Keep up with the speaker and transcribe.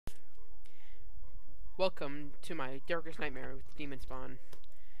Welcome to my darkest nightmare with demon spawn.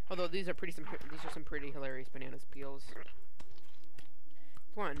 Although these are some pretty hilarious bananas peels.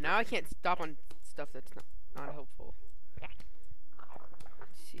 Come on, now I can't stop on stuff that's not helpful.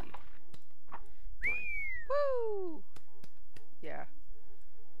 Let's see. Come on. Woo! Yeah.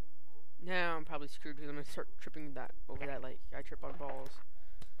 Now I'm probably screwed because I'm gonna start tripping over that like I trip on balls.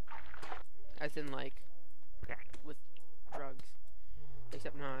 As in like with drugs.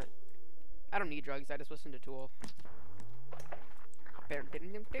 Except not. I don't need drugs, I just listen to Tool.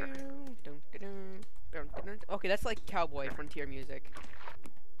 Okay, that's like cowboy frontier music.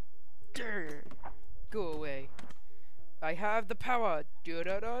 Go away. I have the power. You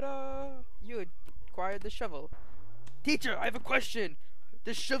acquired the shovel. Teacher, I have a question.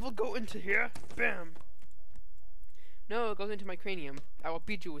 Does shovel go into here? Bam. No, it goes into my cranium. I will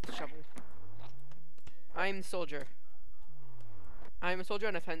beat you with the shovel. I'm the soldier. I'm a soldier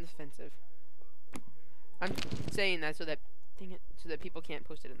and I find this offensive. I'm saying that so that people can't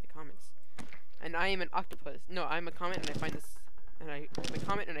post it in the comments. And I am an octopus. No, I'm a comment and I find this. I'm a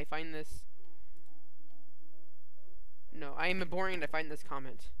comment and I find this. No, I am a boring and I find this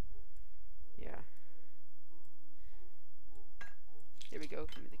comment. Yeah. Here we go.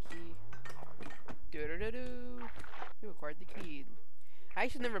 Give me the key. You acquired the key. I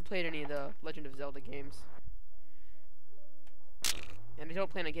actually never played any of the Legend of Zelda games. And I don't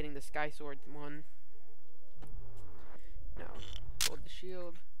plan on getting the Sky Sword one. No. Hold the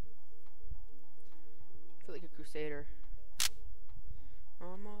shield. I feel like a crusader.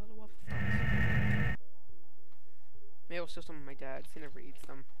 Oh, my little waffle frogs. Maybe I'll steal some of my dad's. He never eats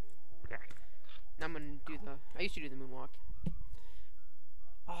them. Now I'm gonna do I used to do the moonwalk.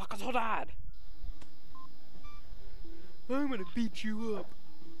 Oh, octodad! I'm gonna beat you up.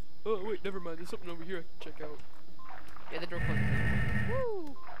 Oh, wait, never mind. There's something over here I can check out. Yeah, the door closes.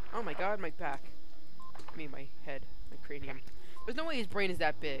 Woo! Oh my god, my back. I mean, my head. My cranium. There's no way his brain is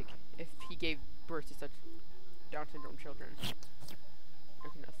that big if he gave birth to such Down syndrome children.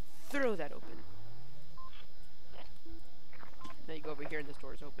 I'm gonna throw that open. Now you go over here and this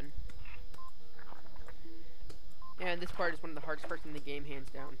door is open. And this part is one of the hardest parts in the game, hands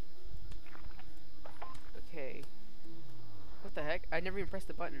down. Okay. What the heck? I never even pressed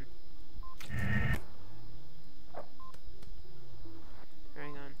the button.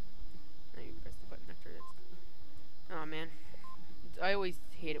 Hang on. Now you press the button after this. Oh man, I always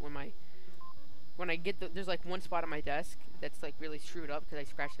hate it when I get there's like one spot on my desk that's like really screwed up because I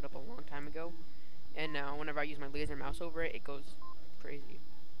scratched it up a long time ago, and now whenever I use my laser mouse over it, it goes crazy.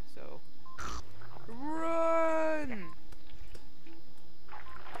 So run!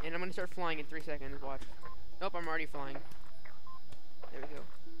 And I'm gonna start flying in 3 seconds. Watch. Nope, I'm already flying. There we go.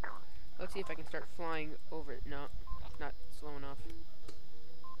 Let's see if I can start flying over it. No, it's not slow enough.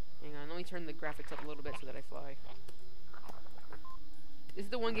 Hang on, let me turn the graphics up a little bit so that I fly. This is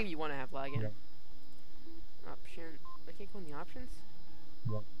the one game you want to have lag in. Option. I can't go in the options?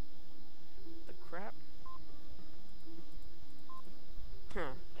 The crap?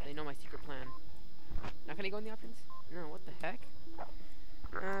 Huh. They know my secret plan. Not gonna go in the options? No, what the heck?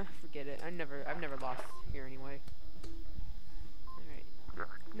 Forget it. I've never lost here anyway. Alright.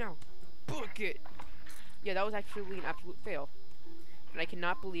 No. Book it! Yeah, that was actually an absolute fail. And I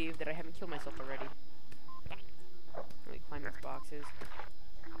cannot believe that I haven't killed myself already. Let me climb these boxes.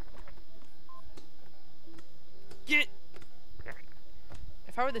 Get!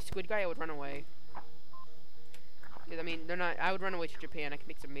 If I were the squid guy, I would run away. Because, I mean, I would run away to Japan. I could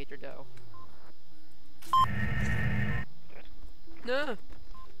make some major dough. No!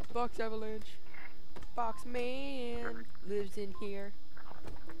 Box avalanche. Box man lives in here.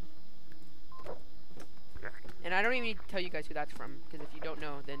 And I don't even need to tell you guys who that's from, because if you don't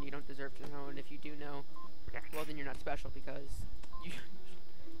know, then you don't deserve to know, and if you do know, well, then you're not special, because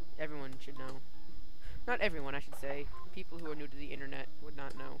everyone should know. Not everyone, I should say. People who are new to the internet would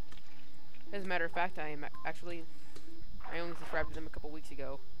not know. As a matter of fact, I only subscribed to them a couple weeks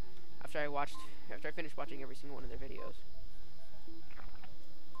ago, after I finished watching every single one of their videos.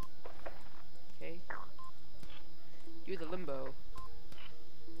 Okay. Do the limbo.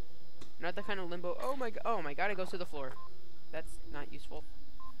 Not the kind of limbo. Oh my god, it goes to the floor. That's not useful.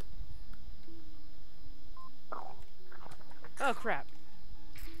 Oh crap.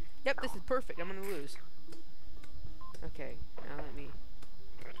 Yep, this is perfect. I'm gonna lose. Okay, now let me.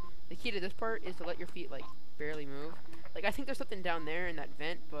 The key to this part is to let your feet like barely move. Like I think there's something down there in that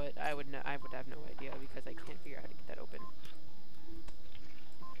vent, but I would have no idea because I can't figure out how to get that open.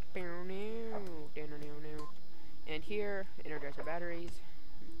 And here, energizer batteries.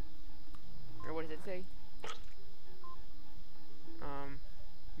 Or what does it say?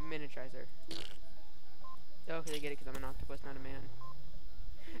 Miniaturizer. Oh, okay, I get it because I'm an octopus, not a man.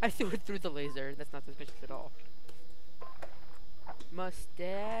 I threw it through the laser. That's not suspicious at all.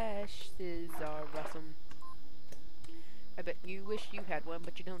 Mustaches are awesome. I bet you wish you had one,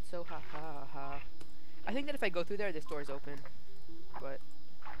 but you don't, so ha ha ha. I think that if I go through there, this door is open. But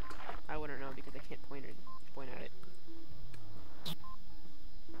I wouldn't know because I can't point at it.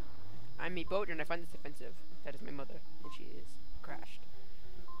 I'm a boat and I find this offensive. That is my mother, and she is crashed.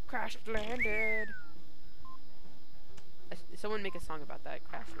 Crash landed! Someone make a song about that,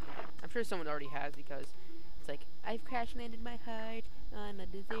 crash landed. I'm sure someone already has because it's like, I've crash landed my heart on a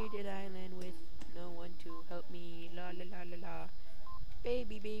deserted island with no one to help me, la la la la la.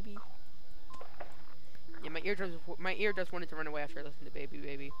 Baby, baby. Yeah, my eardrums wanted to run away after I listened to Baby,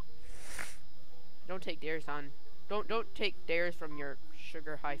 Baby. Don't take dares don't take dares from your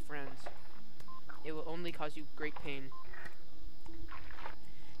sugar high friends. It will only cause you great pain.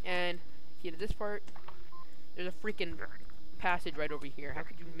 And if you get to this part, there's a freaking passage right over here. How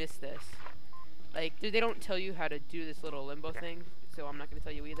could you miss this? Like, they don't tell you how to do this little limbo thing, so I'm not gonna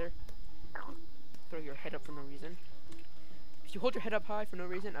tell you either. Throw your head up for no reason. If you hold your head up high for no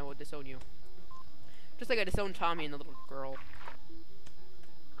reason, I will disown you. Just like I disowned Tommy and the little girl.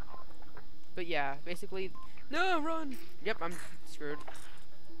 But yeah, basically, no, run! Yep, I'm screwed.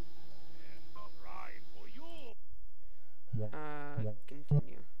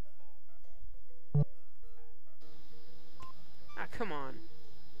 Continue. Ah, come on.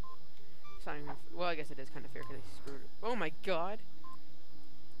 It's not even, well, I guess it is kind of fair because I screwed it. Oh my god!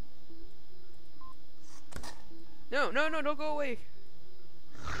 No, no, no, don't go away!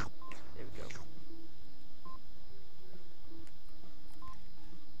 There we go.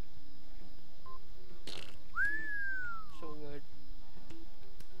 So good.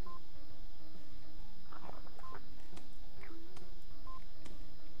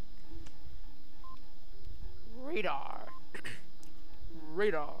 Radar.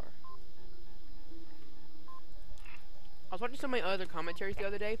 Radar. I was watching some of my other commentaries the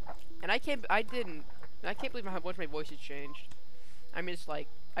other day, and I can't believe how much my voice has changed. I mean, it's like,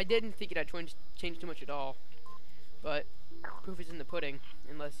 I didn't think it had changed too much at all, but proof is in the pudding,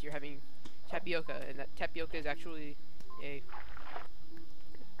 unless you're having tapioca, and that tapioca is actually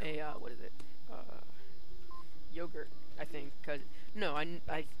what is it, yogurt, I think, no, I'm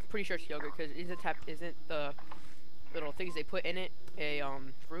pretty sure it's yogurt, because isn't the little things they put in it a,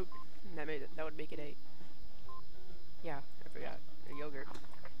 fruit? That would make it yeah, I forgot, a yogurt.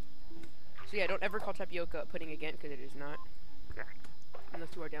 So yeah, don't ever call tapioca pudding again, because it is not.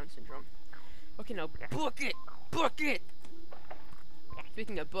 Unless you are Down syndrome. Okay, now, book it! Book it!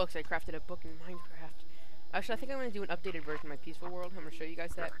 Speaking of books, I crafted a book in Minecraft. Actually, I think I'm going to do an updated version of my Peaceful World. I'm going to show you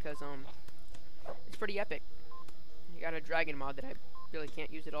guys that, because, it's pretty epic. I got a dragon mod that I really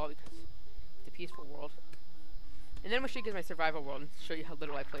can't use at all, because it's a Peaceful World. And then I'm going to show you guys my Survival World, and show you how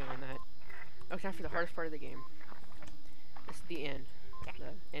little I play on that. Okay, now for the hardest part of the game. This is the end.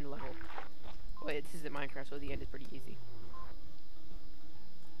 The end level. Wait, this is in Minecraft, so the end is pretty easy.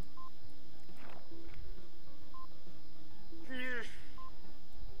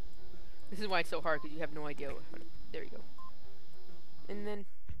 This is why it's so hard, because you have no idea how to... There you go. And then,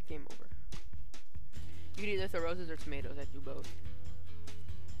 game over. You can either throw roses or tomatoes. I do both.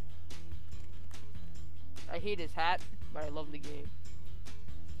 I hate his hat, but I love the game.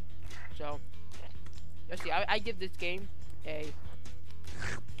 So, let's see. I give this game a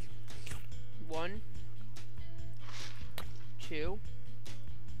 1, 2,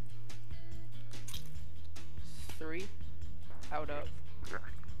 3 out of.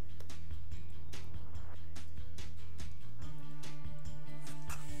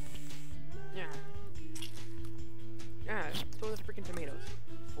 Yeah, throw the freaking tomatoes.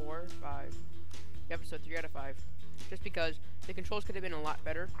 4, 5. Yep, so 3 out of 5. Just because the controls could have been a lot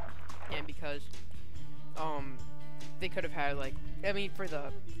better, and because they could have had, like, I mean, for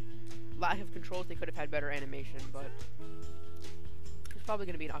the lack of controls, they could have had better animation, but it's probably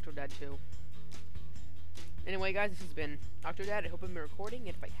going to be an Octodad 2. Anyway, guys, this has been Octodad. I hope I've been recording,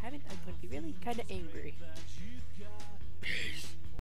 and if I haven't, I'm going to be really kind of angry. Peace.